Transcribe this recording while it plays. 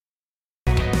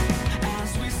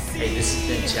Hey, this is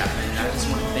Ben Chapman, and I just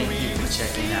want to thank you for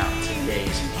checking out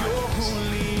today's podcast.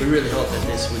 We really hope that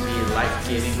this would be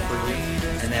life-giving for you,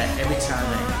 and that every time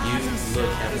that you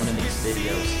look at one of these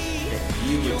videos, that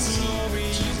you would see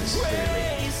Jesus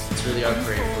clearly. It's really our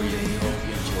prayer for you, and we hope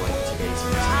you enjoy today's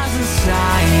message.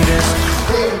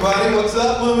 Hey everybody, what's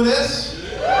up, Luminous?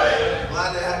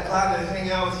 Glad to hang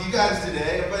out with you guys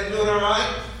today. Everybody doing all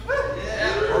right?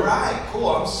 Yeah. All right, cool.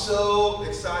 I'm so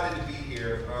excited to be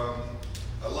here.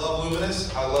 I love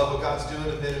Luminous. I love what God's doing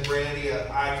to Ben and Brandy.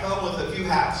 I come with a few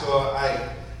hats, so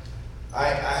I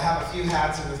have a few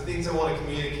hats and the things I want to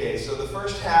communicate. So the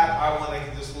first hat I want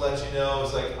to just let you know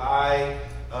is like I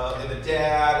am a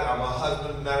dad. I'm a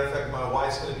husband. Matter of fact, my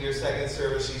wife's going to be here second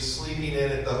service. She's sleeping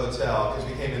in at the hotel because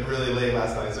we came in really late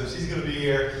last night. So she's going to be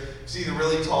here. See the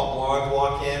really tall blonde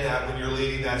walk in when you're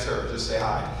leading that service. Just say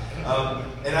hi.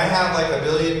 And I have like 1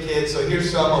 billion kids, so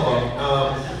here's some of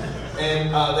them. And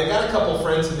they got a couple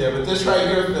friends in there, but this right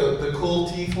here, the cool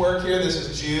teeth work here, this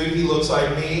is Jude. He looks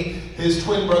like me. His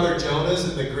twin brother Jonah's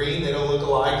in the green. They don't look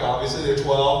alike, obviously. They're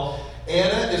 12.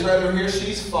 Anna is right over here.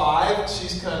 She's 5.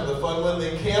 She's kind of the fun one.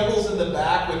 Then Campbell's in the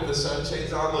back with the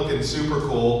sunshades on, looking super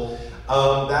cool.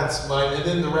 That's mine. And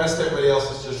then the rest, everybody else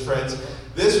is just friends.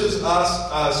 This was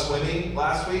us swimming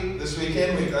last week. This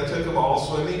weekend, I took them all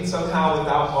swimming, somehow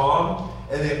without Mom,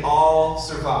 and they all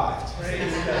survived.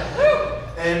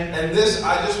 And this,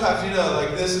 I just have to know,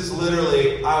 like this is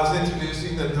literally, I was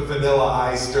introducing them to Vanilla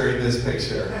Ice during this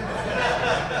picture.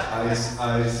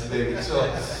 Ice, baby. So,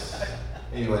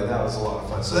 anyway, that was a lot of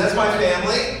fun. So that's my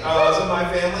family.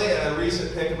 A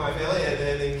recent pick of my family, and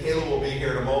then Caleb will be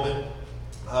here in a moment.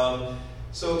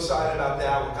 So excited about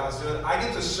that, what God's doing. I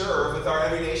get to serve with our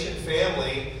Every Nation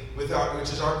family, which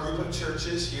is our group of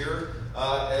churches here.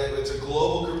 It's a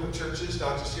global group of churches,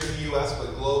 not just here in the U.S., but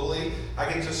globally. I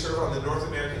get to serve on the North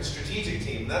American Strategic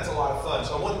Team. That's a lot of fun.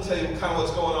 So I want to tell you kind of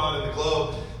what's going on in the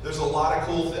globe. There's a lot of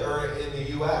cool in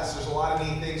the U.S. There's a lot of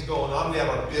neat things going on. We have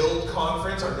our Build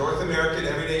Conference, our North American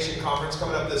Every Nation Conference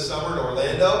coming up this summer in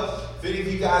Orlando. If any of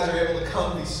you guys are able to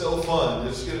come, it'll be so fun.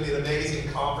 It's going to be an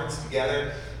amazing conference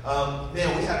together.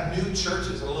 Man, we have new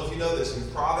churches. I don't know if you know this.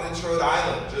 In Providence, Rhode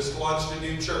Island, just launched a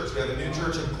new church. We have a new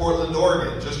church in Portland,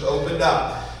 Oregon, just opened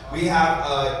up. We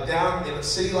have down in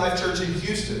City Life Church in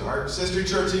Houston, our sister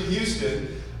church in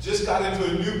Houston, just got into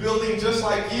a new building just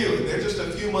like you. And they're just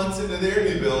a few months into their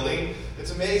new building.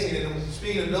 It's amazing. And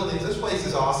speaking of buildings, this place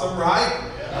is awesome, right?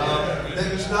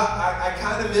 I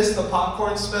kind of miss the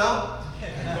popcorn smell.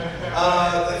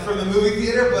 From the movie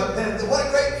theater, but man, what a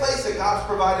great place that God's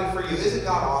provided for you. Isn't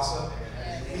God awesome?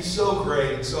 He's so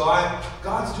great. So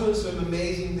God's doing some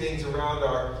amazing things around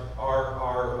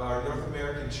our North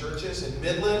American churches. In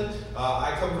Midland,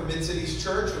 I come from Mid-Cities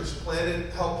Church, which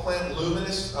helped plant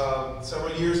Luminous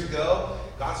several years ago.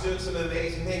 God's doing some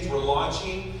amazing things. We're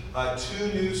launching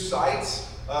 2 new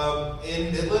sites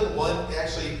in Midland. One,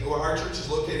 actually, our church is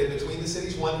located between the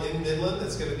cities. One in Midland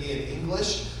that's going to be in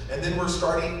English. And then we're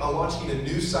launching a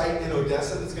new site in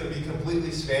Odessa that's going to be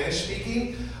completely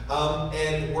Spanish-speaking.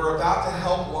 And we're about to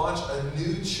help launch a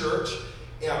new church,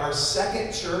 our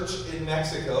second church in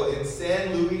Mexico, in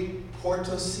San Luis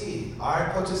Potosí. All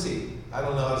right, Potosí. I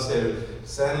don't know how to say it.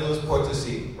 San Luis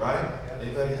Potosí, right?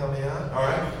 Anybody help me out? All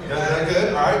right. Is that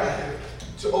good? All right.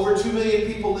 So over 2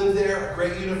 million people live there,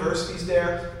 great universities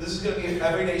there. This is going to be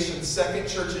Every Nation's second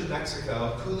church in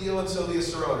Mexico. Julio and Sylvia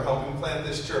Cerrone are helping plant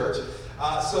this church.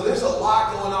 So there's a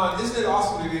lot going on. Isn't it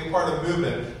awesome to be a part of a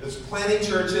movement that's planting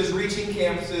churches, reaching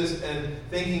campuses, and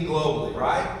thinking globally,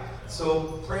 right?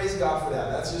 So praise God for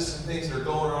that. That's just some things that are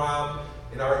going around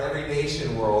in our Every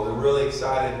Nation world. I'm really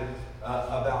excited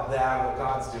about that, what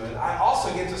God's doing. I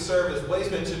also get to serve, as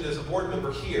Blaze mentioned, as a board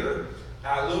member here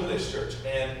at Luminous Church.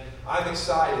 And I'm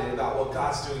excited about what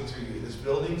God's doing through you. This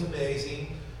building's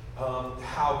amazing.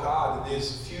 How God, in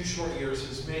these few short years,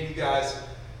 has made you guys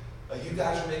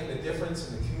are making a difference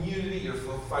in the community. You're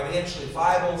financially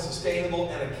viable and sustainable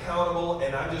and accountable.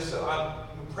 And I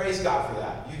praise God for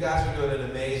that. You guys are doing an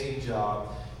amazing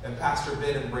job. And Pastor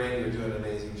Ben and Brandy are doing an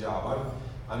amazing job.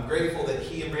 I'm grateful that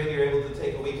he and Brandy are able to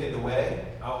take a weekend away.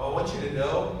 I want you to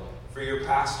know, for your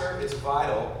pastor, it's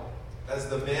vital, as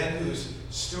the man who's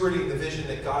stewarding the vision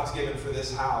that God's given for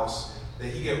this house, that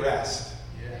he get rest.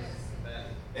 Yes.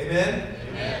 Amen?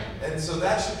 Amen? And so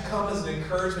that should come as an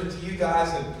encouragement to you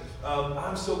guys. And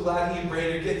I'm so glad he and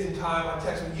Brandy are getting some time. I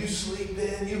text him, you sleep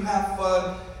in, you have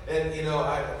fun. And,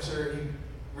 I'm sure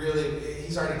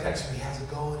he's already texted me, how's it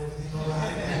going, everything all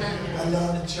right? And I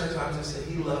love the church. I'm just saying,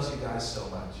 he loves you guys so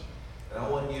much. And I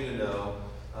want you to know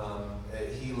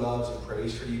he loves and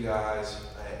prays for you guys.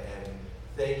 And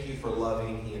thank you for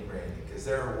loving Ian Brandy, because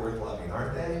they're worth loving,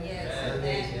 aren't they? Yes.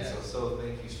 Amazing. So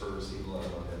thank you for receiving love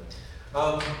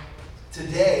on them.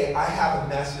 Today, I have a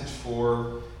message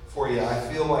for you. I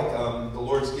feel like the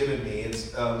Lord's given me.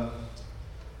 It's a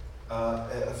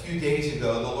few days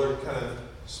ago, the Lord kind of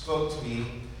spoke to me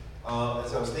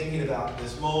as I was thinking about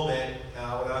this moment when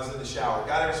I was in the shower.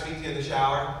 God ever speak to you in the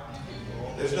shower?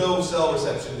 There's no cell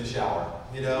reception in the shower.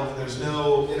 There's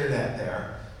no internet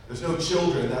there. There's no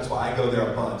children. That's why I go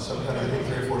there a bunch. Sometimes I take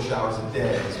 3 or 4 showers a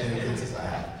day, as many kids as I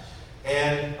have.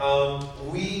 And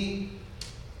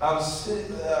I was in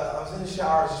the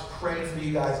shower just praying for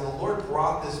you guys, and the Lord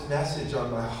brought this message on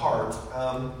my heart.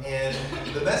 And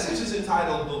the message is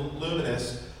entitled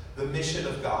Luminous, the Mission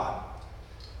of God.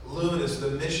 Luminous,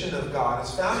 the Mission of God.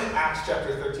 It's found in Acts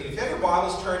chapter 13. If you have your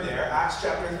Bibles, turn there. Acts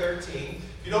chapter 13.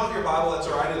 If you don't have your Bible, that's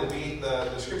all right. It'll be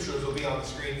the scriptures will be on the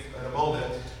screen in a moment.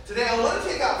 Today, I want to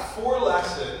take out 4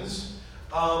 lessons.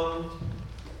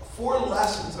 4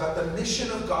 lessons about the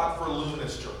mission of God for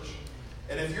Luminous Church.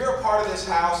 And if you're a part of this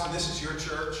house and this is your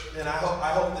church, then I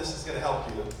hope this is going to help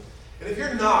you. And if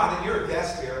you're not and you're a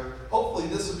guest here, hopefully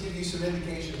this will give you some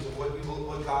indications of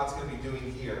what God's going to be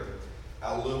doing here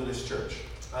at Luminous Church.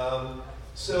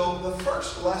 So the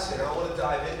first lesson I want to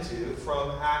dive into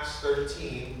from Acts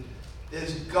 13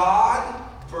 is God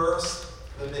births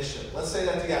the mission. Let's say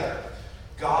that together.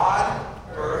 God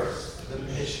births the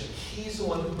mission. He's the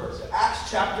one who births it.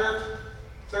 Acts chapter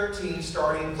 13,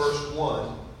 starting verse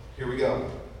 1. Here we go.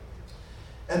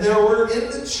 And there were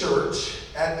in the church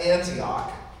at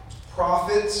Antioch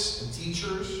prophets and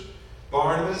teachers,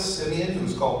 Barnabas, Simeon, who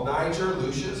was called Niger,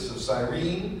 Lucius of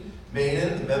Cyrene,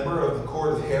 Manaen, the member of the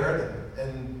court of Herod,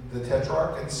 and the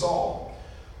Tetrarch, and Saul.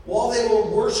 While they were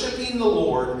worshiping the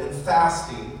Lord and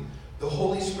fasting, the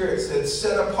Holy Spirit said,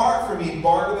 "Set apart for me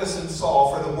Barnabas and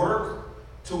Saul for the work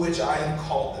to which I have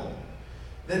called them."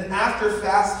 Then after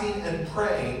fasting and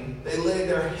praying, they laid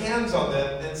their hands on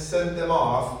them and sent them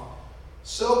off.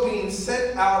 So being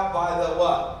sent out by the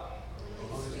what?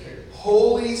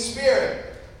 Holy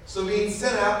Spirit. So being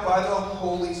sent out by the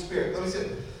Holy Spirit. Let me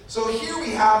see. So here we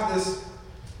have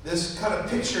this kind of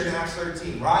picture in Acts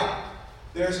 13, right?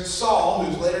 There's Saul,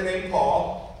 who's later named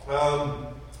Paul,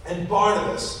 and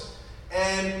Barnabas.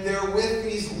 And they're with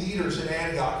these leaders in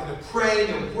Antioch, and they're praying,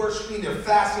 they're worshiping, they're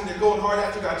fasting, they're going hard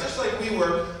after God, just like we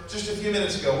were just a few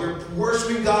minutes ago. We're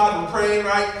worshiping God, we're praying,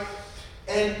 right?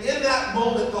 And in that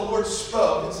moment, the Lord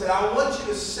spoke and said, "I want you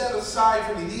to set aside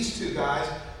for me these 2 guys,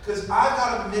 because I've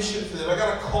got a mission for them, I've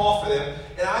got a call for them,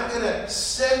 and I'm going to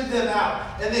send them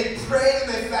out." And they prayed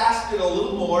and they fasted a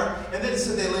little more, and then it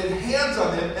said they laid hands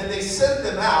on them, and they sent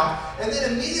them out. And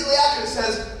then immediately after it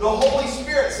says, the Holy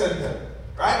Spirit sent them,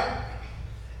 right?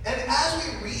 And as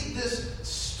we read this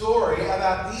story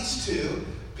about these 2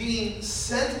 being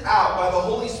sent out by the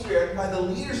Holy Spirit, by the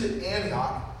leaders at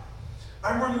Antioch,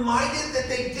 I'm reminded that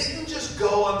they didn't just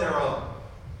go on their own.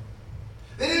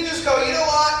 They didn't just go, "You know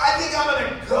what, I think I'm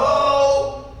going to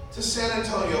go to San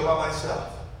Antonio by myself.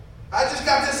 I just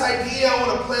got this idea, I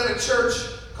want to plant a church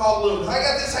called Luminous. I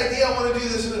got this idea, I want to do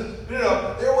this."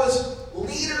 No. There was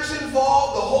leaders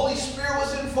involved, the Holy Spirit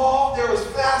was involved, there was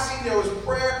fasting, there was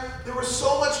prayer. There was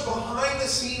so much behind the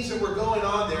scenes that were going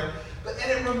on there.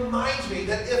 And it reminds me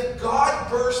that if God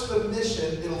births the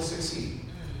mission, it'll succeed.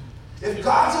 If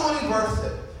God's the one who birthed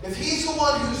it, if He's the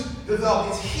one who's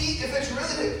developed it, if it's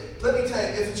really, let me tell you,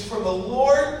 if it's from the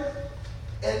Lord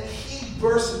and He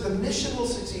births it, the mission will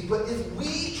succeed. But if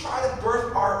we try to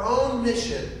birth our own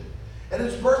mission, and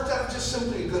it's birthed out of just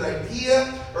simply a good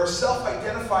idea or a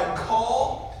self-identified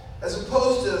call, as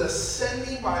opposed to the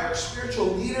sending by our spiritual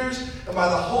leaders and by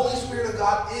the Holy Spirit of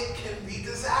God, it can be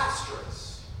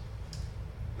disastrous.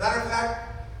 Matter of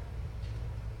fact,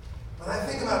 when I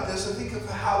think about this, I think of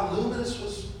how Luminous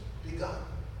was begun.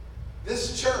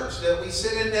 This church that we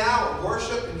sit in now and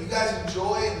worship and you guys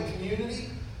enjoy in the community,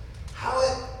 how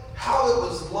it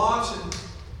was launched and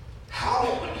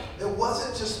how it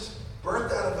wasn't just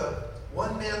birthed out of a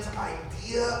one man's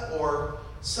idea or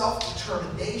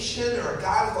self-determination or a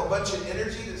guy with a bunch of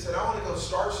energy that said, "I want to go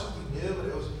start something new," but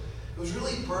it was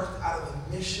really birthed out of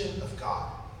the mission of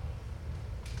God.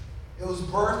 It was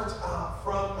birthed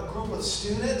from a group of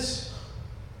students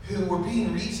who were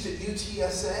being reached at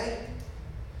UTSA.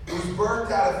 It was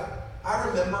birthed out of, I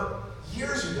remember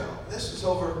years ago, this was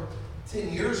over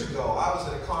 10 years ago, I was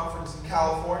at a conference in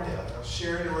California. I was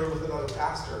sharing a room with another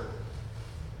pastor.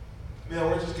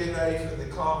 We're just getting ready for the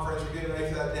conference. We're getting ready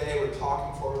for that day. We're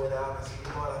talking before we went out. And I said, "You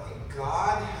know what? I think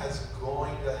God is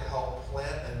going to help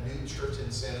plant a new church in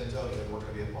San Antonio, and we're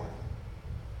going to be a part of it."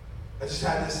 I just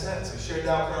had this sense. I shared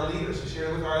that with our leaders. I shared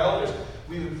it with our elders.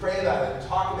 we would pray about it and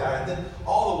talk about it. And then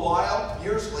all the while,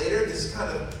 years later, this kind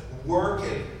of work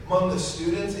among the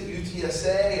students at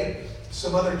UTSA and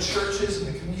some other churches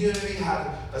in the community had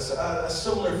a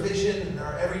similar vision in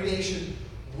our Every Nation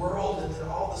world. And then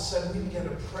all of a sudden, we began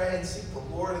to pray and seek the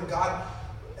Lord. And God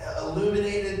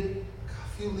illuminated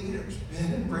a few leaders,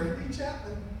 Ben and Brady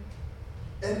Chapman.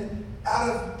 And out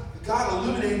of God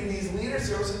illuminating these leaders,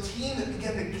 there was a team that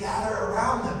began to gather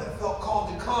around them that felt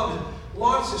called to come and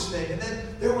launch this thing. And then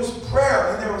there was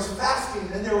prayer, and there was fasting,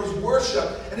 and there was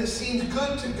worship. And it seemed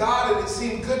good to God, and it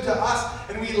seemed good to us.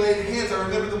 And we laid hands. I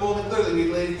remember the moment clearly.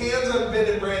 We laid hands on Ben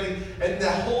and Brandy and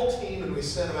the whole team, and we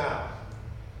sent them out.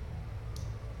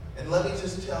 And let me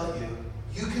just tell you,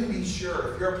 you can be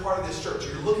sure, if you're a part of this church,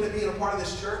 you're looking at being a part of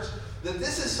this church, that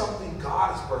this is something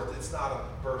God has birthed. It's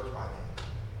not birthed by me.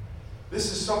 This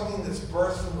is something that's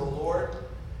birthed from the Lord,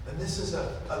 and this is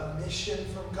a mission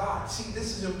from God. See,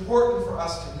 this is important for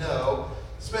us to know,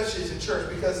 especially as a church,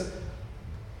 because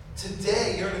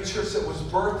today you're in a church that was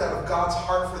birthed out of God's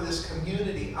heart for this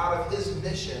community, out of His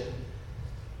mission.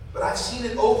 But I've seen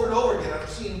it over and over again. I've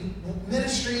seen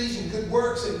ministries and good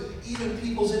works and even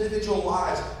people's individual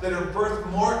lives that are birthed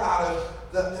more out of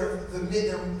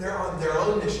they're on their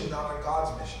own mission, not on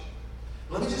God's mission.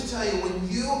 Let me just tell you, when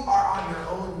you are on your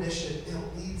own mission,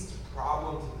 it leads to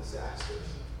problems and disasters.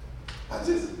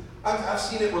 I've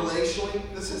seen it relationally.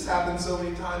 This has happened so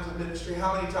many times in ministry.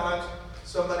 How many times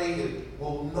somebody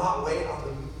will not wait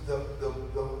on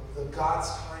the God's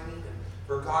timing and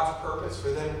for God's purpose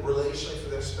for them relationally, for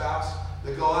their spouse.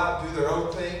 They go out, do their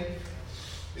own thing.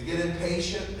 They get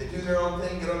impatient. They do their own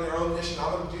thing, get on their own mission.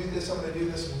 I'm going to do this. I'm going to do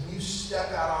this. When you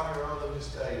step out on your own, let me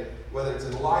just tell you, whether it's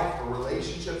in life or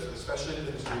relationships, especially in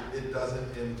ministry, it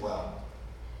doesn't end well.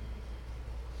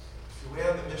 If you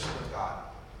wear the mission of God,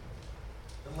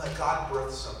 then let God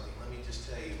birth something. Let me just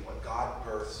tell you, what God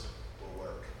births will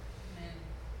work. Amen.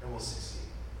 And will succeed.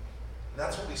 And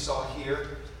that's what we saw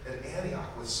here at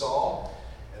Antioch with Saul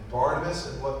and Barnabas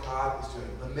and what God was doing.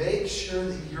 But make sure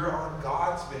that you're on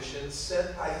God's mission,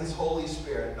 sent by His Holy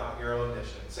Spirit, not your own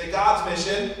mission. Say God's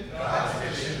mission, God's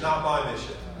mission. Not my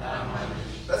mission. Not my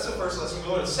mission. That's the first lesson we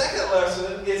learned. The second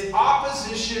lesson is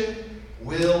opposition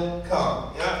will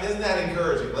come. Yeah, isn't that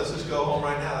encouraging? Let's just go home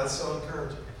right now. That's so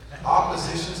encouraging.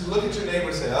 Oppositions. Look at your neighbor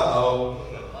and say, uh-oh.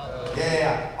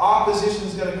 Yeah.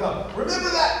 Opposition's going to come. Remember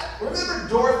that? Remember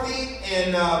Dorothy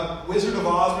in Wizard of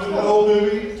Oz, that old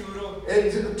movie?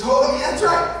 And totally, that's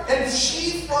right. And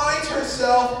she finds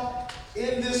herself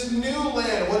in this new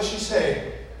land. What does she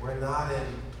say? We're not in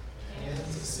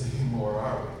Kansas anymore,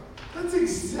 are we? That's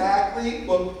exactly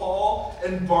what Paul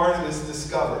and Barnabas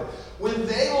discovered. When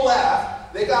they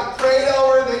left, they got prayed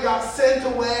over, they got sent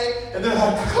away, and they're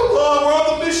like, come on, we're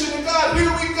on the mission of God.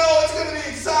 Here we go. It's going to be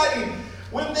exciting.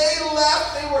 When they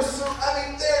left, they were,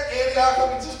 they're at Antioch,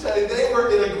 let me just tell you, they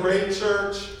were in a great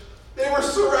church. They were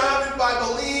surrounded by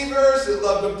believers that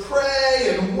loved to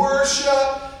pray and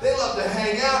worship. They loved to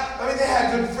hang out. They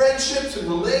had good friendships and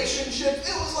relationships.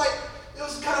 It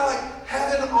was kind of like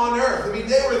heaven on earth.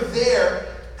 They were there,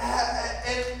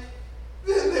 and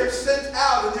then they're sent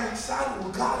out, and they're excited.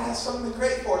 Well, God has something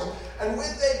great for us. And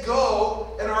when they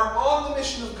go and are on the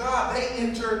mission of God, they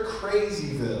enter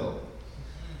Crazyville.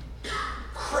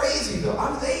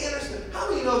 Crazyville. They interested. How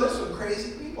many know there's some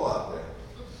crazy people out there?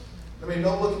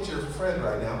 Don't look at your friend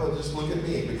right now, but just look at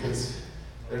me, because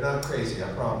they're not crazy, I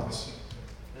promise.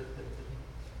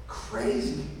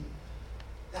 Crazy.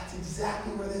 That's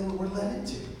exactly where they were led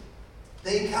into.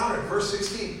 They encountered, verse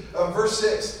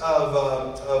 6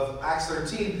 of Acts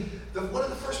 13, one of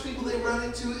the first people they run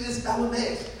into is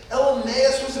Elymas.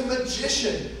 Elymas was a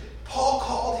magician. Paul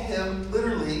called him,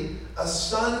 literally, a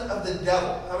son of the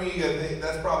devil. How many of you guys think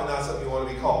that's probably not something you want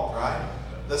to be called, right?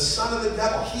 The son of the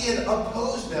devil. He had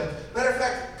opposed them. Matter of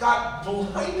fact, God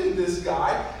blinded this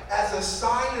guy as a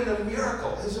sign and a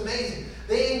miracle. It was amazing.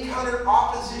 They encountered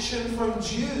opposition from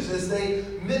Jews as they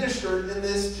ministered in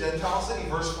this Gentile city.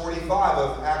 Verse 45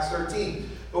 of Acts 13.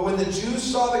 But when the Jews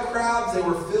saw the crowds, they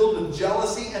were filled with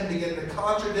jealousy and began to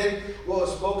contradict what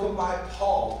was spoken by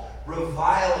Paul,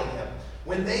 reviling him.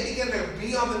 When they began to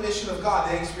be on the mission of God,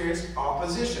 they experienced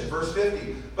opposition. Verse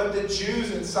 50. But the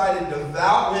Jews incited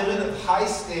devout women of high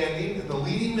standing and the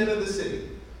leading men of the city.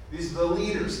 These are the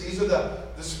leaders. These are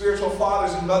the spiritual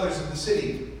fathers and mothers of the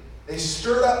city. They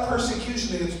stirred up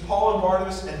persecution against Paul and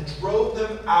Barnabas and drove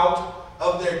them out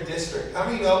of their district. How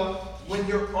many know when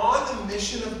you're on the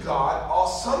mission of God,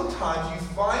 sometimes you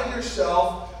find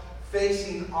yourself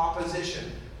facing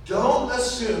opposition? Don't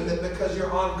assume that because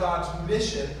you're on God's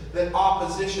mission that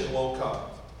opposition won't come.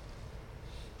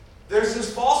 There's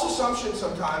this false assumption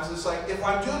sometimes. It's like, if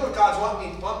I'm doing what God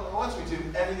wants me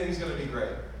to, everything's going to be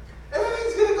great.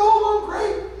 Everything's going to go along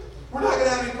great. We're not going to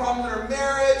have any problems in our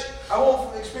marriage. I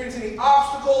won't experience any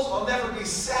obstacles. I'll never be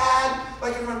sad.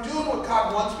 Like, if I'm doing what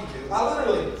God wants me to.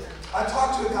 I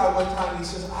talked to a guy one time, and he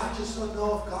says, I just don't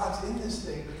know if God's in this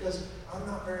thing because I'm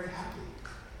not very happy.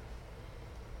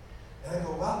 And I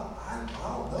go, well, I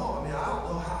don't know. I mean, I don't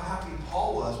know how happy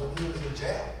Paul was when he was in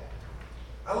jail.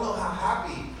 I don't know how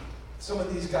happy some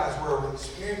of these guys were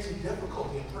experiencing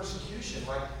difficulty and persecution.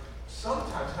 Like,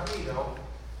 sometimes, how many know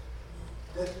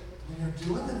that when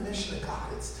you're doing the mission of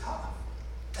God, it's tough.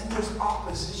 And there's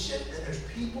opposition, and there's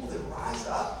people that rise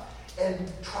up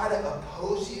and try to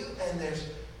oppose you, and there's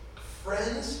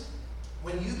friends.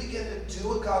 When you begin to do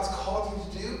what God's called you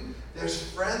to do,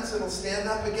 there's friends that will stand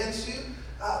up against you.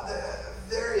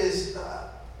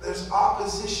 There's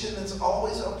opposition that's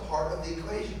always a part of the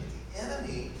equation. But the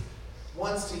enemy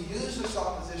wants to use this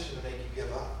opposition to make you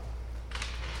give up.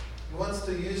 He wants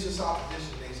to use this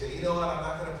opposition and say, you know what, I'm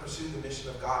not going to pursue the mission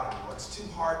of God anymore. It's too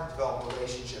hard to develop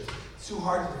relationships. It's too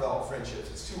hard to develop friendships.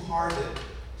 It's too hard to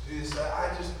do this.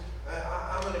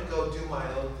 I'm going to go do my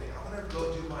own thing. I'm going to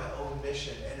go do my own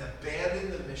mission and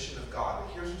abandon the mission of God.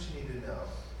 But here's what you need to know.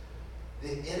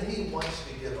 The enemy wants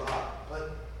to give up,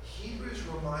 but Hebrews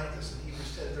reminds us in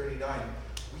Hebrews 10:39,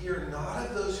 we are not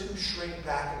of those who shrink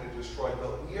back and are destroyed,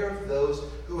 but we are of those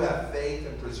who have faith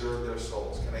and preserve their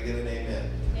souls. Can I get an amen?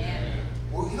 Amen.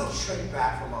 Well, you don't shrink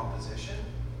back from opposition.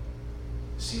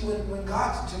 See, when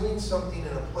God's doing something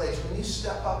in a place, when you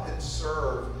step up and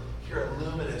serve here at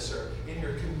Luminous or in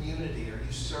your community, or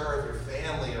you serve your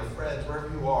family or friends, wherever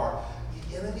you are,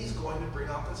 the enemy's going to bring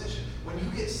opposition. When you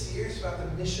get serious about the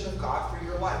mission of God for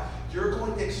your life, you're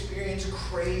going to experience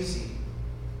crazy.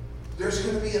 There's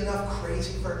going to be enough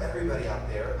crazy for everybody out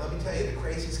there. Let me tell you, the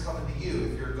crazy's coming to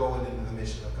you if you're going into the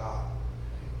mission of God.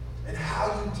 And how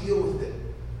you deal with it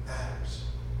matters.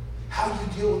 How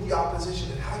you deal with the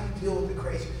opposition and how you deal with the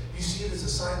crazy. You see it as a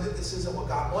sign that this isn't what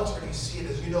God wants, or do you see it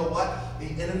as, you know what?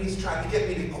 The enemy's trying to get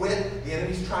me to quit. The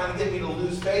enemy's trying to get me to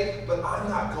lose faith, but I'm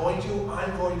not going to.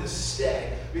 I'm going to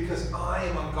stay because I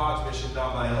am on God's mission,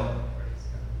 not my own.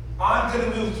 I'm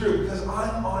going to move through because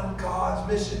I'm on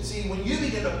God's mission. See, when you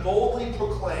begin to boldly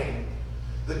proclaim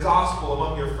the gospel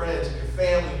among your friends and your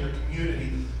family and your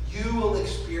community, you will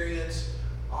experience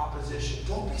opposition.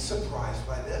 Don't be surprised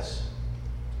by this.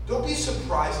 Don't be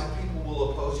surprised that people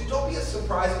will oppose you. Don't be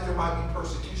surprised that there might be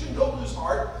persecution. Don't lose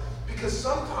heart, because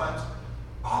sometimes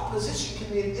opposition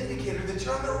can be an indicator that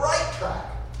you're on the right track.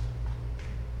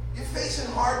 You're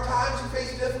facing hard times, you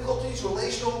face difficulties,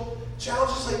 relational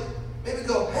challenges, like maybe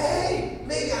go, hey,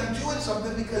 maybe I'm doing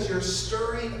something, because you're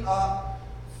stirring up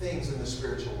things in the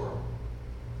spiritual world.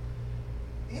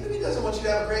 The enemy doesn't want you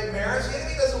to have a great marriage. The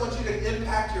enemy doesn't want you to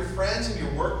impact your friends and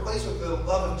your workplace with the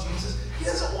love of Jesus. He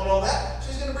doesn't want all that.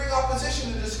 So he's going to bring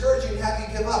opposition to discourage you and have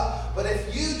you give up. But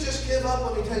if you just give up,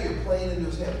 let me tell you, you're playing into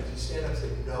his hand. If you stand up and say,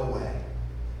 no way.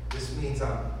 This means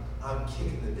I'm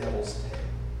kicking the devil's tail.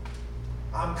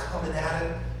 I'm coming at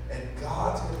him, and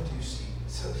God's going to do see.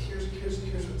 So here's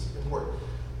what's important.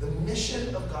 The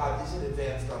mission of God isn't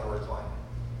advanced on a recliner.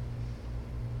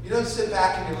 You don't sit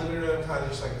back in your living room kind of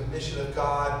just like the mission of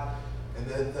God and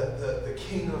the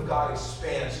kingdom of God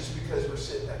expands just because we're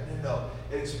sitting back. No.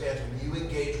 It expands when you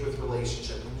engage with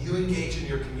relationship, when you engage in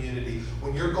your community,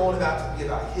 when you're going about to be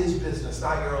about his business,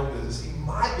 not your own business. See,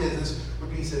 my business would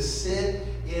be to sit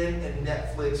in and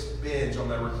Netflix binge on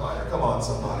that recliner. Come on,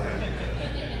 somebody.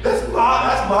 That's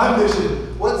my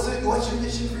mission. What's your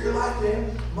mission for your life,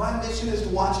 man? My mission is to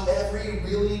watch every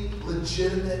really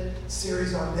legitimate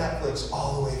series on Netflix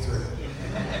all the way through.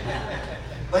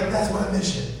 Like, that's my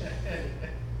mission.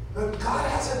 But God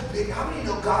has how many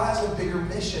know God has a bigger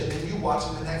mission than you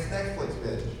watching the next Netflix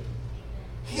binge?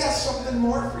 He has something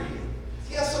more for you.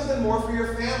 He has something more for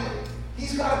your family.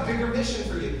 He's got a bigger mission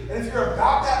for you. And if you're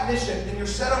about that mission and you're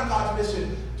set on God's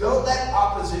mission, don't let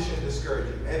opposition discourage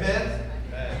you. Amen?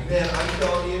 Amen. I'm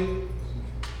telling you,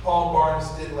 Paul and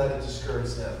Barnabas didn't let it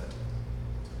discourage them.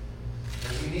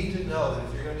 And you need to know that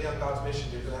if you're going to be on God's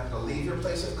mission, you're going to have to leave your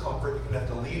place of comfort. You're going to have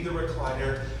to leave the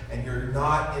recliner, and you're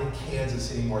not in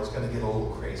Kansas anymore. It's going to get a little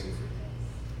crazy for you.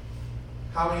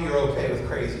 How many are okay with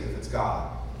crazy if it's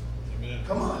God? Amen.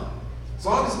 Come on. As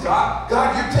long as God,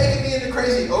 you're taking me into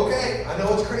crazy. Okay, I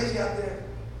know it's crazy out there.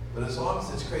 But as long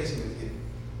as it's crazy with you.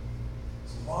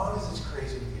 As long as it's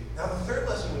crazy with you. Now, the third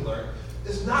lesson we learned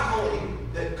is not only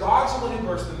that God's the one who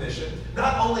births the mission,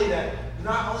 not only that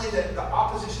the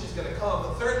opposition is going to come,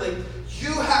 but thirdly,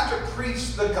 you have to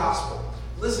preach the gospel.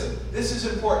 Listen, this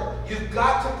is important. You've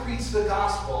got to preach the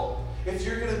gospel if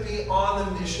you're going to be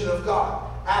on the mission of God.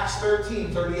 Acts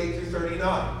 13, 38 through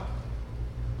 39.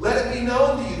 Let it be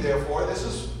known to you, therefore, this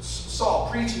is Saul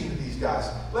preaching to these guys.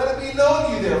 Let it be known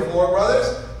to you, therefore, brothers,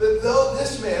 that though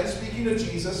this man, speaking of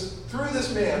Jesus, through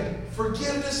this man,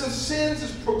 forgiveness of sins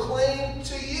is proclaimed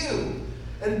to you.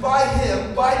 And by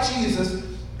him, by Jesus,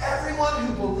 everyone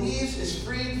who believes is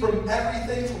freed from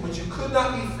everything from which you could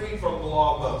not be freed from the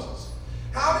law of Moses.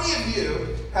 How many of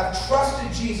you have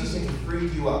trusted Jesus and he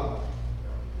freed you up?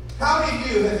 How many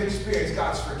of you have experienced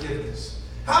God's forgiveness?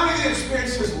 How many of you have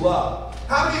experienced his love?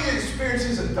 How many of you have experienced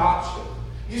his adoption?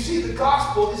 You see, the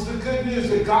gospel is the good news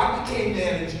that God became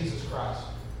man in Jesus Christ.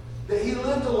 That he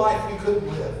lived a life we couldn't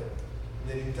live. And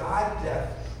that he died a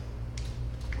death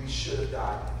we should have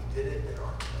died. And he did it in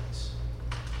our place.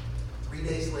 3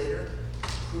 days later,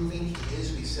 proving he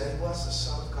is who he said he was, the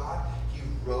Son of God, he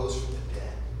rose from the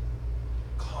dead,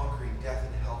 conquering death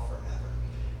and hell forever,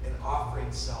 and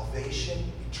offering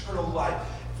salvation, eternal life,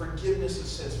 forgiveness of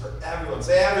sins for everyone.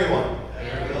 Say everyone.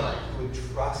 Everyone. Who would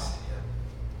trust him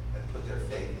and put their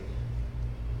faith in him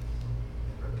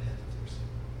and repent of their sin.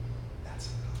 That's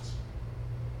the gospel.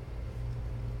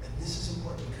 And this is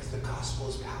important because the gospel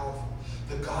is powerful.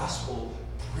 The gospel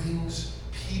brings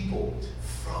people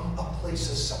from a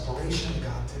place of separation of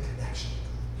God to connection to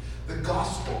God. The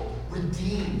gospel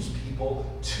redeems people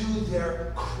to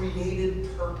their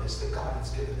created purpose that God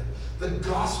has given them. The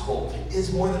gospel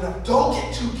is more than enough. Don't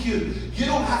get too cute. You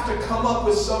don't have to come up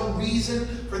with some reason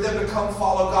for them to come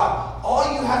follow God.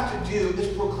 All you have to do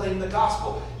is proclaim the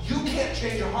gospel. You can't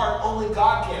change your heart, only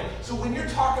God can. So when you're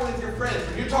talking with your friends,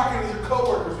 when you're talking with your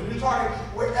coworkers, when you're talking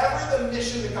wherever the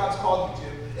mission that God's called you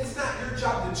to, it's not your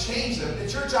job to change them.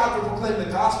 It's your job to proclaim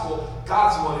the gospel.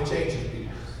 God's the one who changes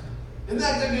people. Isn't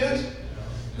that good news?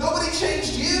 Nobody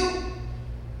changed you.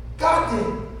 God did.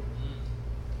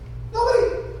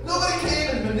 Nobody came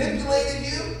and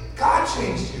manipulated you. God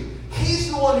changed you. He's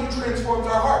the one who transforms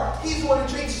our heart. He's the one who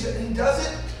changes it. And he does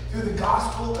it through the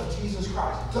gospel of Jesus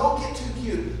Christ. Don't get too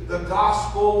cute. The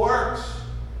gospel works.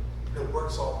 It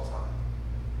works all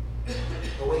the time.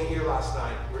 The way here last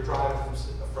night, we're driving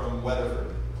from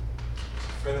Weatherford.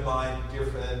 A friend of mine, dear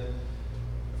friend,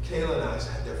 Kayla and I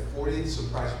had their 40th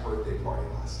surprise birthday party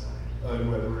last night.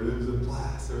 On Weatherford. It was a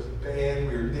blast. There was a band.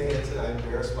 We were dancing. I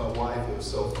embarrassed my wife. It was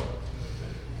so fun.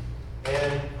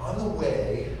 And on the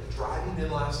way, driving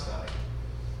in last night,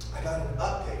 I got an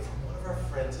update from one of our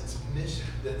friends that's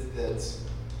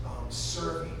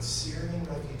serving Syrian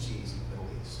refugees in the Middle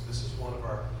East. This is one of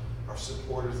our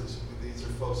supporters. These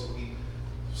are folks that we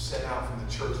sent out from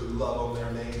the church. We love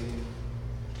them. They're amazing.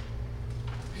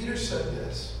 Peter said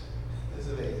this. This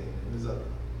is amazing. It was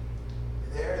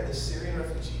there in the Syrian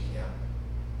refugee camp.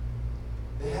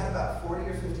 They had about 40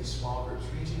 or 50 small groups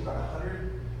reaching about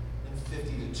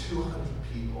 150 to 200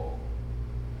 people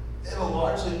in a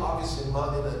largely, obviously, in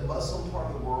a Muslim part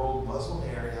of the world, Muslim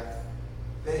area.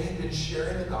 They had been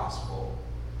sharing the gospel,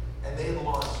 and they had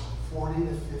launched 40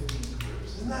 to 50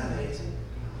 groups. Isn't that amazing?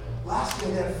 Last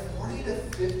year, they had 40 to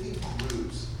 50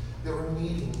 groups that were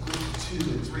meeting, groups of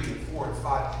 2 and 3 and 4 and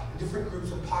 5, in different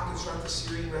groups and pockets around the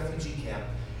Syrian refugee camp.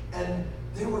 And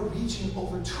they were reaching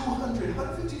over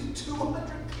 150 to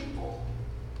 200 people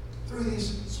through these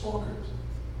small groups.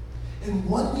 In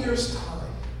 1 year's time,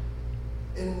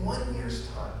 I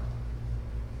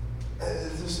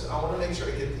want to make sure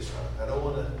I get this right. I don't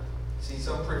want to see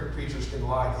some preachers can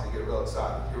lie because they get real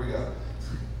excited. Here we go.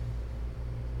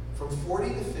 From 40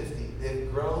 to 50,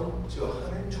 they've grown to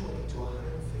 120 to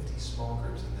 150 small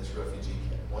groups in this refugee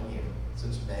camp 1 year,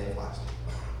 since May of last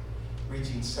year,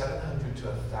 reaching 700 to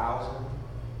 1,000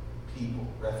 people,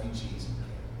 refugees in camp.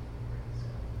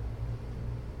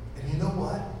 And you know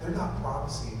what? They're not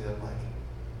promising them like,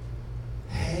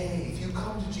 hey, if you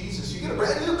come to Jesus, you get a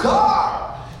brand new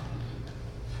car.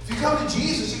 If you come to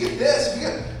Jesus, you get this.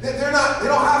 They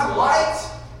don't have lights.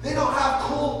 They don't have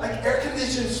cool, like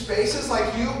air-conditioned spaces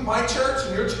like you, my church,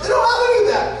 and your church. They don't have any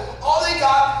of that. All they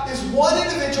got is one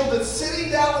individual that's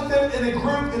sitting down with them in a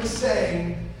group and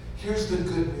saying, here's the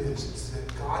good news. It's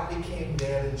that God became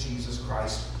man in Jesus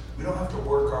Christ. We don't have to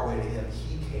work our way to him.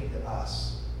 He came to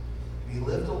us. And he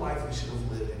lived a life we should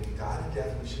have lived, and he died a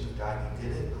death we should have died. He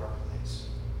did it in our place.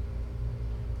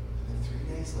 And then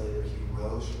 3 days later, he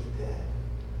rose from the dead,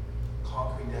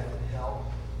 conquering death and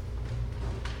hell,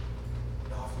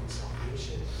 and offering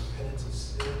salvation, repentance of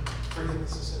sin,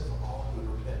 forgiveness of sin for all who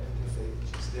would repent and give faith in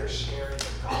Jesus. They're sharing the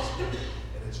gospel,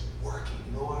 and it's working.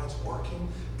 You know why it's working?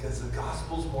 Because the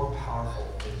gospel's more powerful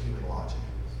than human logic.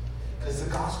 Because the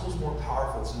gospel's more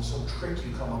powerful than some trick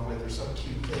you come up with or some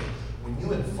cute thing. When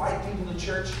you invite people to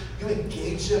church, you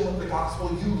engage them with the gospel,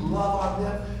 you love on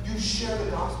them, you share the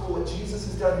gospel, what Jesus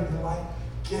has done in your life,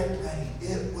 get ready.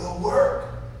 It will work.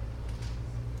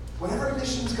 Whatever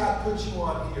missions God puts you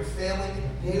on in your family, in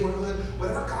your neighborhood,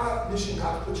 whatever mission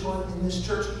God puts you on in this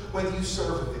church, whether you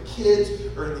serve with the kids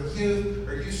or in the youth,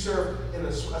 or you serve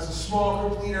as a small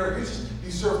group leader, or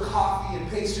you serve coffee and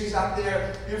pastries out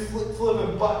there, you're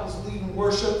flipping buttons, leading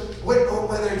worship,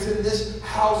 whether it's in this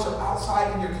house or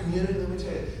outside in your community, let me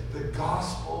tell you, the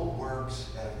gospel works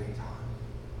every time.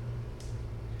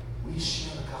 We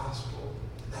share the gospel.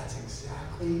 That's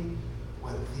exactly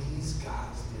what these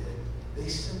guys did. They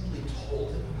simply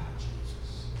told him about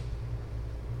Jesus.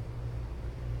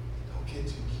 Don't get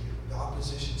too cute. The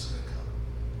opposition's going to come.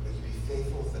 But you be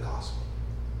faithful with the gospel.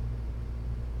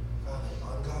 Finally,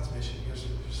 on God's mission, here's the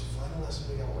final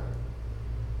lesson we got to learn.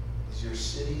 Is your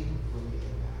city will be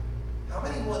impacted. How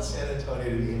many want San Antonio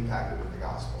to be impacted with the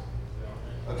gospel?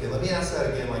 Okay, let me ask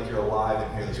that again like you're alive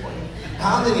in here this morning.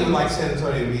 How many would like San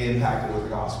Antonio to be impacted with the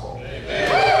gospel?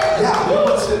 Yeah,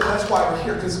 that's why we're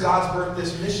here, because God's birthed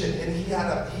this mission, and he had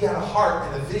a heart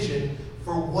and a vision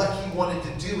for what he wanted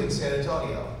to do in San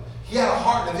Antonio. He had a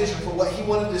heart and a vision for what he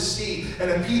wanted to see,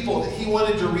 and a people that he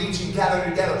wanted to reach and gather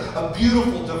together. A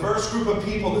beautiful, diverse group of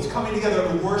people that's coming together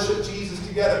to worship Jesus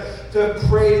together, to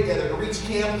pray together, to reach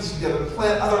campuses together, to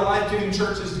plant other life-giving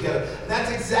churches together. And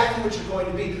that's exactly what you're going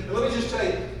to be. And let me just tell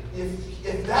you,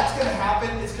 if that's going to happen,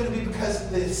 it's going to be because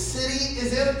the city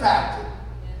is impacted.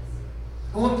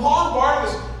 And when Paul and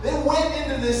Barnabas, they went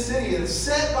into this city and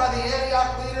sent by the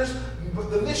Antioch leaders,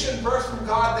 the mission burst from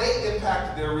God, they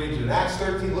impacted their region. In Acts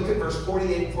 13, look at verse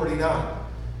 48 and 49. It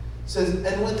says,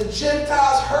 and when the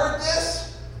Gentiles heard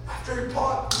this, after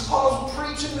Paul was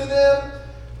preaching to them,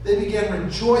 they began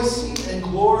rejoicing and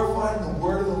glorifying the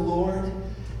word of the Lord.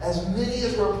 As many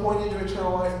as were appointed to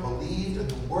eternal life believed, and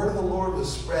the word of the Lord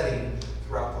was spreading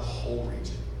throughout the whole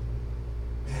region.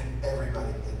 Man, everybody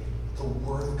in it. The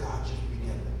word of God just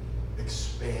began to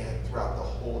expand throughout the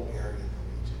whole area of the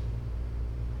region.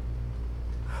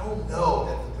 I don't know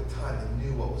that at the time they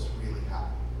knew what was really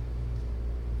happening.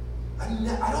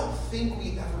 I don't think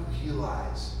we ever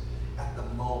realize at the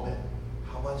moment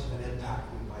how much of an impact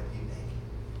we might be making.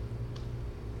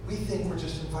 We think we're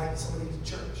just inviting somebody to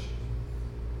church.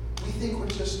 We think we're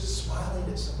just smiling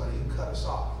at somebody who cut us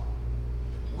off.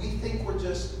 We think we're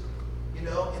just, in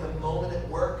a moment at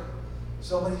work,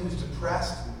 somebody who's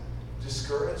depressed,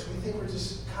 discouraged, we think we're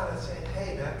just kind of saying,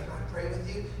 hey man, can I pray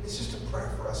with you? It's just a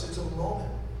prayer for us. It's a moment.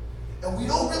 And we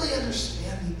don't really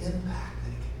understand the impact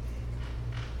that it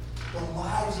can make. The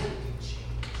lives that it can change.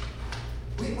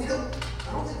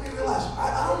 I don't think we realize,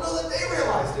 I don't know that they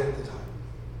realized it at the time.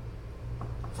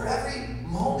 For every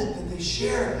moment that they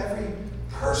shared, every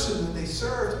person that they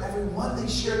served, everyone they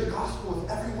shared the gospel with,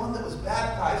 everyone that was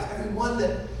baptized,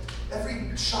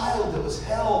 every child that was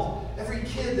held, every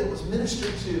kid that was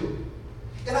ministered to.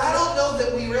 And I don't know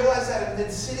that we realize that in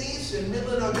mid-cities, in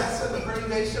Midland, Odessa, in the Permian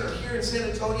Basin, or here in San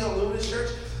Antonio, Luminous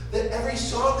Church, that every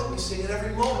song that we sing at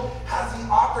every moment has the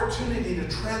opportunity to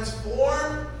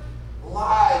transform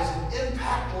lives and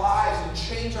impact lives and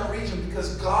change our region,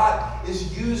 because God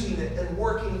is using it and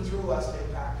working through us to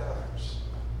impact others.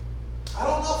 I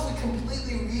don't know if we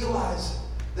completely realize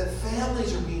that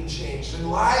families are being changed and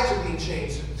lives are being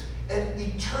changed and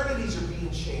eternities are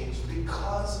being changed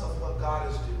because of what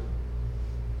God is doing.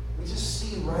 We just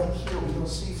see right here, we don't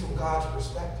see from God's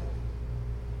perspective.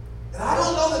 And I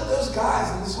don't know that those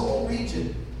guys in this whole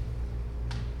region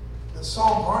that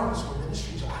Saul and Barnabas were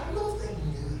ministering to, I don't know if they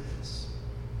knew this.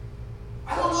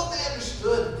 I don't know if they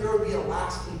understood that there would be a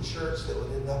lasting church that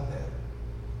would end up there.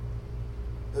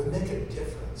 That would make a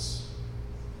difference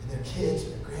in their kids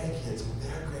and their grandkids and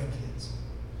their grandkids.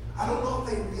 I don't know if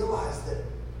they realized that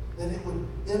it would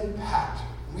impact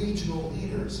regional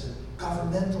leaders and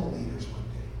governmental leaders one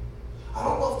day. I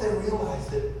don't know if they realized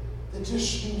that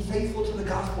just being faithful to the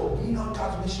gospel, being on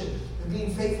God's mission, and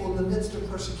being faithful in the midst of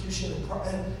persecution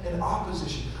and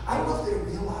opposition, I don't know if they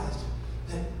realized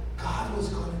that God was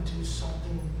going to do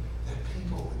something that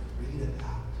people would read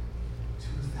about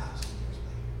 2,000 years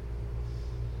later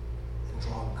and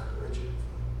draw encouragement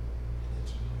from and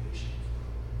inspiration from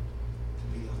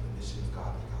to be on the mission of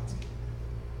God that God's given them.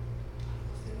 I don't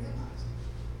know if they realized it.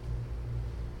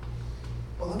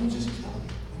 But let me just tell you,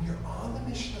 when you're on the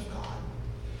mission of God,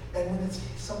 and when it's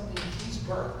something He's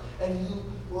birthed, and you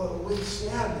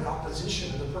withstand the opposition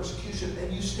and the persecution,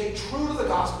 and you stay true to the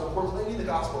gospel, proclaiming the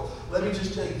gospel, let me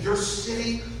just tell you, your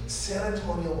city, San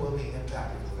Antonio, will be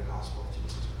impacted with the gospel of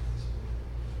Jesus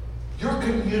Christ. Your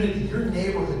community, your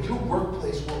neighborhood, your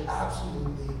workplace will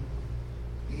absolutely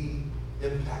be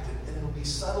impacted. And it'll be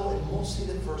subtle, and you won't see it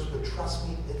at first, but trust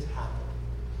me, it's happening.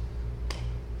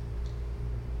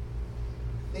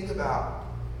 Think about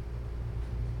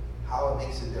how it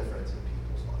makes a difference in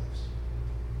people's lives.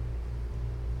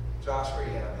 Josh, where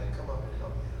you at, man? Come up and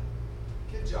help me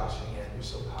out. Give Josh a hand. You're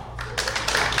so powerful.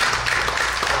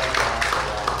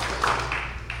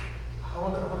 I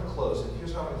want to close it.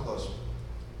 Here's how I'm going to close.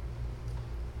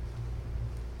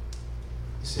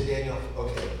 You say, Daniel,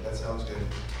 okay, that sounds good.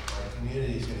 My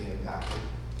community is getting impacted.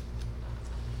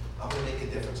 I'm going to make a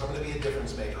difference. I'm going to be a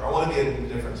difference maker. I want to be a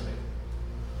difference maker.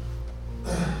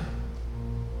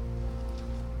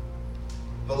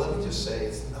 But let me just say,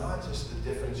 it's not just the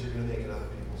difference you're going to make in other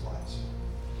people's lives.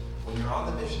 When you're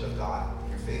on the mission of God, when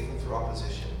you're faithful through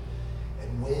opposition,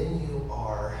 and when you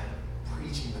are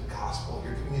preaching the gospel,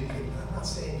 you're communicating. I'm not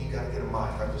saying you got to get a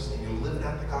mic. I'm just saying you're living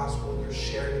out the gospel and you're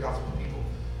sharing the gospel with people.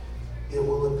 It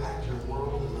will impact your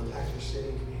world. It will impact your city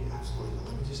and community. Absolutely. But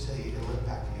let me just tell you, it will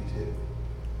impact you too.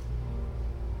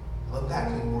 It will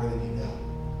impact you more than you know.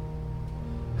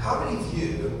 How many of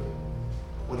you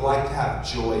would like to have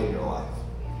joy in your life?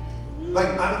 Like,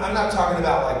 I'm not talking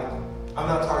about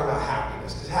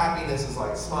happiness, because happiness is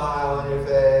like smile on your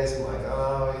face and like,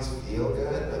 oh, you feel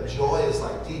good. But joy is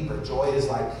like deeper. Joy is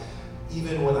like,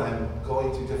 even when I'm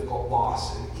going through difficult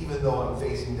loss, and even though I'm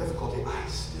facing difficulty,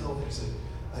 there's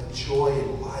a joy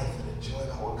in life and a joy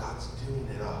about what God's doing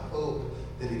and a hope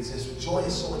that exists. But joy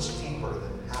is so much deeper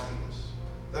than happiness.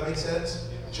 Does that make sense?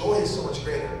 Joy is so much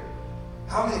greater.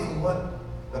 How many of you want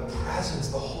the presence,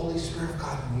 the Holy Spirit of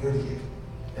God near to you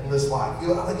in this life? You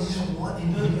just want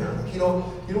Him near. Like you don't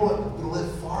want to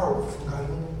live far away from God.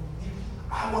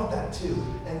 I want that too.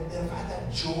 And if I had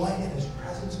that joy and His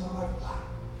presence in my life,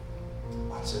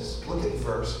 watch this. Look at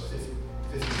verse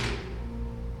 52.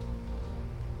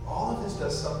 All of this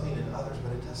does something in others,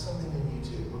 but it does something in you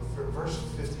too. Look for verse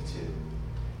 52.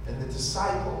 And the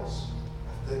disciples,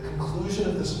 at the conclusion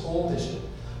of this whole mission,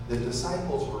 the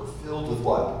disciples were filled with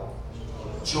what?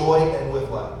 Joy and with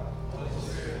what?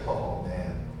 Oh,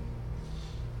 man.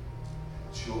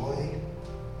 Joy,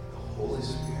 the Holy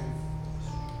Spirit.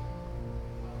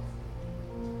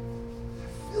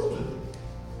 They're filled with it.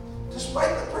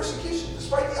 Despite the persecution,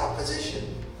 despite the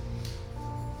opposition.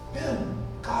 Man,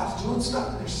 God's doing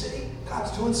stuff in their city.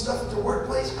 God's doing stuff at their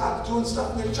workplace. God's doing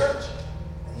stuff in their church.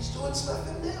 And He's doing stuff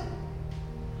in them.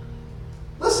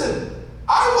 Listen,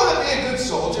 I want to be a good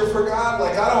soldier for God.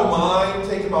 Like, I don't mind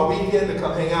taking my weekend to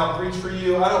come hang out and preach for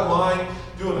you. I don't mind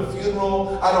doing a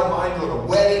funeral. I don't mind doing a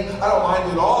wedding. I don't mind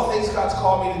doing all the things God's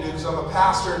called me to do because I'm a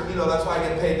pastor. And, that's why I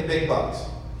get paid the big bucks.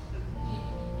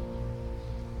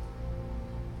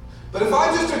 But if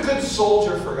I'm just a good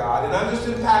soldier for God, and I'm just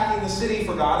impacting the city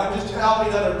for God, I'm just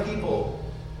helping other people,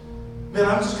 man,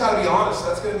 I'm just got to be honest,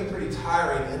 that's going to be pretty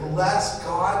tiring unless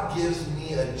God gives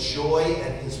me a joy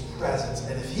and His presence.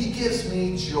 And if He gives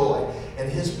me joy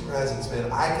and His presence, man,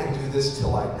 I can do this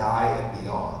till I die and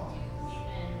beyond.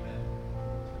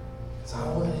 Because I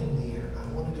want Him near.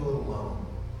 I want to do it alone.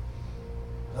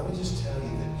 Let me just tell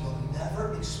you that you'll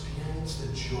never experience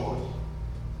the joy,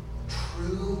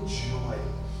 true joy,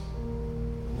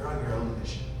 when you're on your own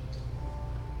mission.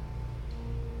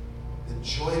 The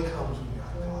joy comes when you're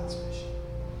on God's mission.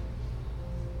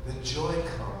 The joy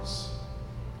comes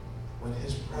when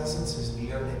His presence is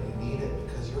near and you need it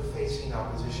because you're facing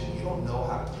opposition you don't know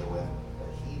how to deal with, but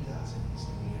He does and He's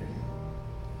near you.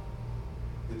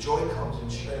 The joy comes in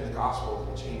sharing the gospel that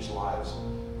will change lives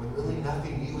when really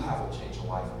nothing you have will change a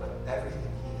life, but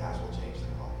everything He has will change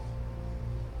their life.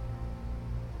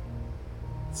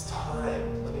 It's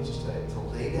time, let me just tell you, to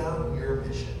lay down your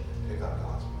mission and pick up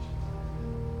God's mission.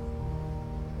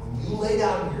 When you lay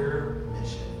down your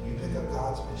mission, you pick up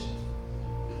God's mission,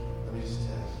 let me just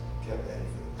tell you, get ready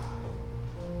for the battle.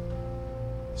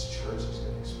 This church is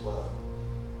going to explode.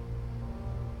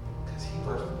 Because He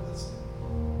birthed this.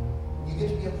 You get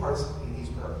to be a part of something He's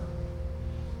birthed.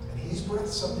 And He's birthed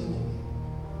something in you.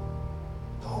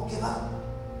 Don't give up.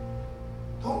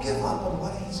 Don't give up on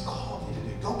what He's called you to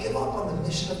do. Don't give up on the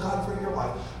mission of God for your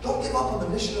life. Don't give up on the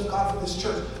mission of God for this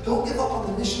church. Don't give up on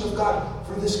the mission of God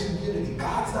for this community.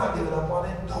 God's not giving up on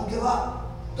it. Don't give up.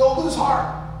 Don't lose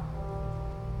heart.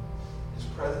 His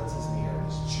presence is near.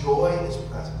 His joy is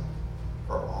present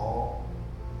for all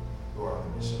who are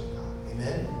on the mission of God.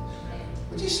 Amen?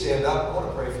 Would you stand up? I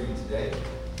want to pray for you today.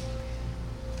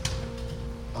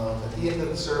 At the end of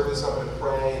the service, I'm going to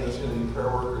pray, and there's going to be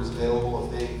prayer workers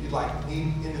available. If you'd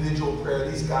need individual prayer,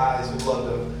 these guys would love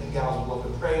to, and gals would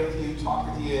love to pray with you, talk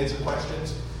with you, answer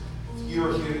questions. If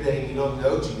you're here today and you don't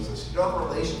know Jesus, you don't have a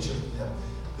relationship with Him,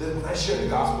 then when I share the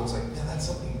gospel, it's like, man, that's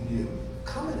something new.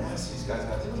 Come and ask these guys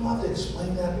about it. They would love to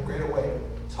explain that in a greater way.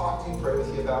 Talk to you, pray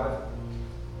with you about it.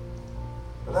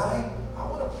 But I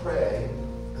want to pray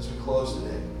as we close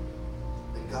today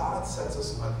that God sets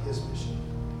us on His mission.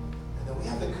 then we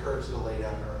have the courage to lay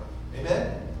down our own.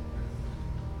 Amen?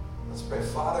 Let's pray.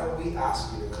 Father, we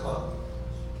ask you to come.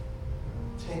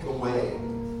 Take away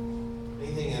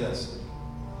anything in us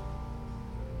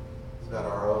that's about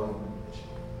our own mission.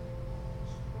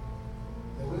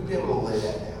 That we'd be able to lay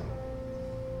that down.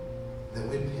 That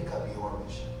we'd pick up your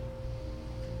mission.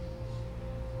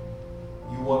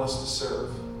 You want us to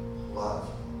serve, love.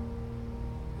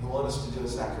 You want us to do it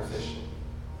sacrificially.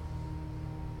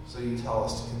 So you tell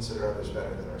us to consider others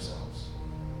better than ourselves.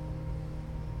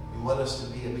 You want us to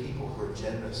be a people who are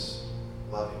generous,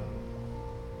 loving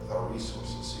with our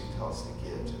resources, so you tell us to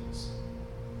give to us.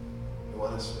 You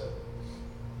want us to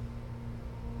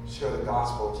share the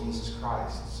gospel of Jesus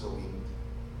Christ, so we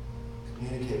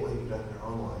communicate what you've done in our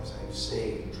own lives, how you've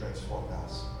saved and transformed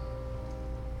us.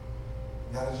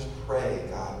 God, I just pray,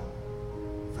 God,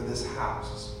 for this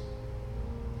house,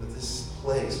 that this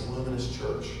place, Luminous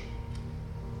Church,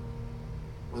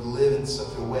 would live in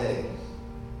such a way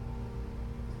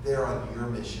that they're on your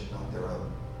mission, not their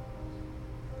own.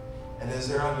 And as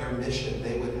they're on your mission,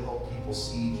 they would help people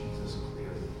see Jesus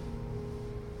clearly.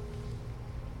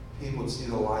 People would see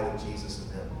the light of Jesus in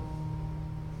them.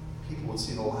 People would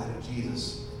see the light of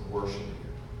Jesus in worship here.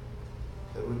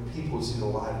 People would see the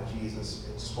light of Jesus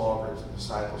in small groups and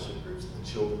discipleship groups and the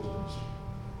children's ministry.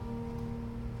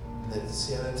 And that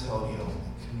San Antonio and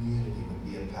the community would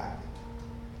be impacted.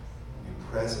 Your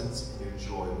presence and your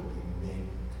joy would be made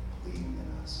complete in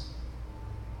us.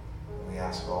 And we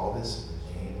ask all this in the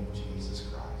name of Jesus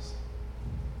Christ.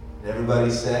 And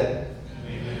everybody said,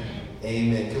 Amen.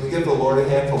 Amen. Can we give the Lord a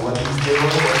hand for what he's doing?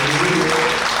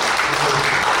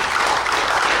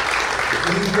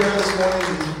 If you're here this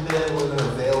morning, these men and women are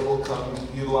available. Come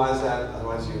utilize that